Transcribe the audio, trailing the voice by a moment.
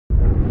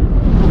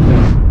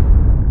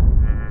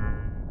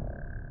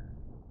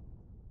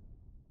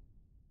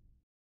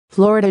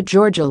Florida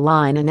Georgia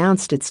Line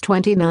announced its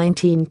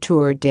 2019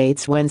 tour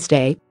dates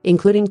Wednesday,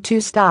 including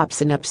 2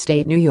 stops in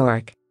upstate New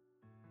York.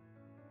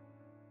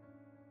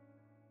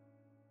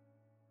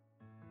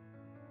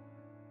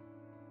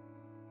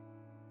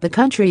 The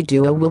country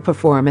duo will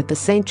perform at the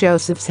St.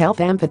 Joseph's Health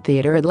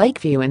Amphitheater at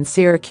Lakeview in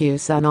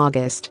Syracuse on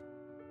August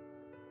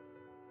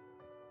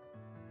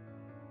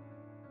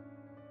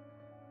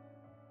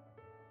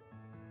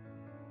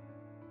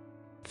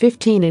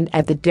 15 and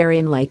at the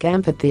Darien Lake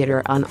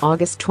Amphitheater on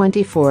August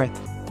 24.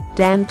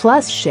 Dan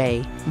plus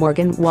Shay,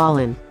 Morgan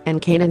Wallen,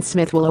 and Canaan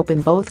Smith will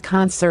open both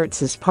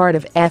concerts as part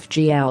of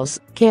FGL's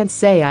Can't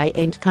Say I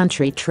Ain't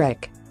Country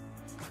trek.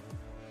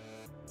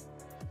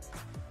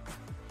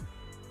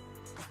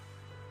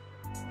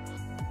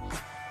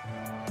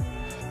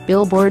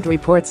 Billboard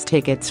reports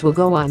tickets will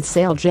go on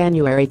sale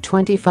January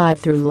 25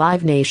 through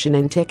Live Nation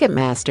and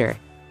Ticketmaster.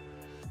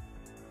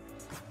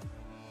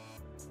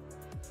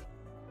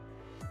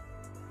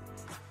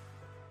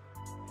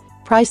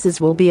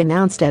 Prices will be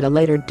announced at a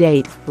later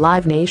date,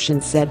 Live Nation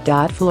said.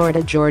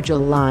 Florida Georgia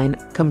Line,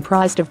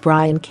 comprised of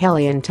Brian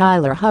Kelley and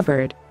Tyler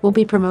Hubbard, will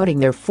be promoting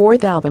their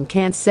 4th album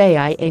Can't Say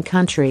I Ain't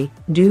Country,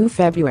 due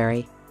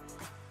February.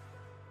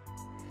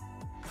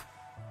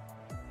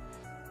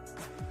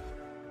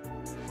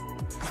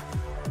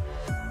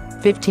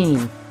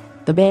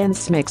 The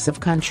band's mix of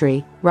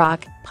country,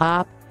 rock,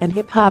 pop, and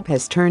hip-hop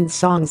has turned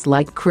songs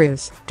like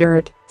Cruise,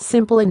 Dirt,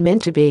 Simple and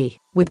Meant to Be,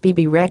 with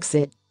Bebe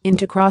Rexha,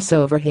 into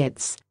crossover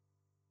hits.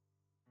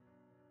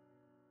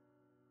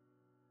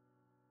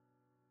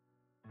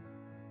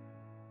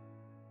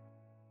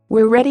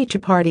 "We're ready to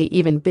party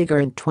even bigger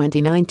in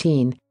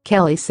 2019,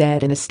 Kelley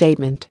said in a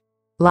statement.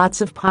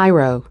 "Lots of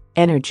pyro,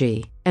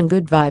 energy, and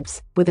good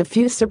vibes, with a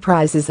few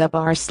surprises up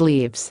our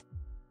sleeves."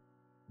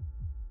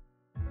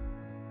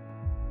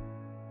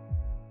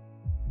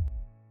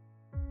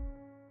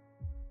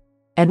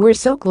 "And we're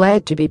so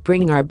glad to be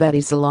bringing our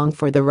buddies along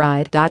for the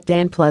ride."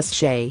 Dan plus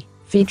Shay,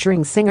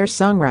 featuring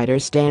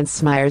singer-songwriters Dan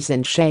Smyers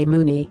and Shay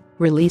Mooney,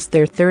 released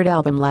their 3rd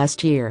album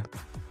last year.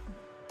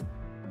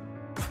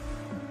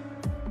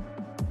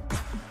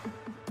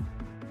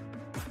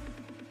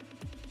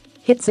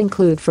 Hits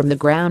include From the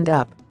Ground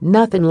Up,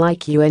 Nothing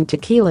Like You and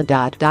Tequila.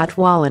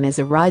 Wallen is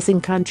a rising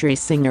country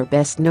singer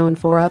best known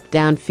for Up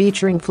Down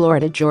featuring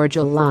Florida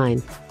Georgia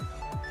Line.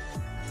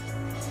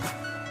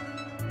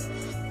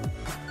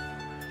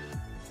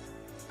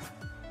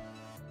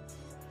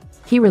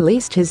 He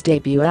released his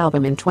debut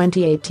album in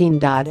 2018.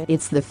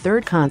 It's the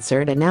 3rd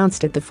concert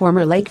announced at the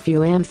former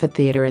Lakeview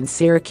Amphitheater in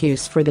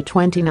Syracuse for the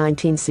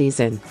 2019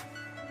 season.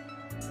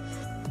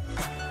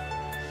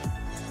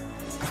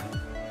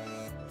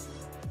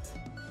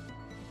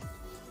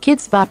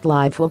 Kids Bop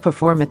Live will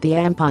perform at the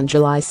Amp on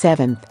July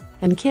 7,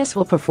 and Kiss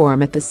will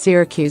perform at the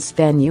Syracuse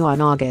venue on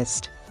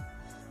August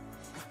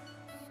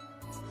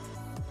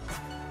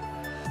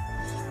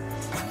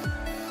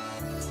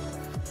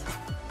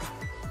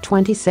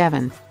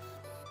 27.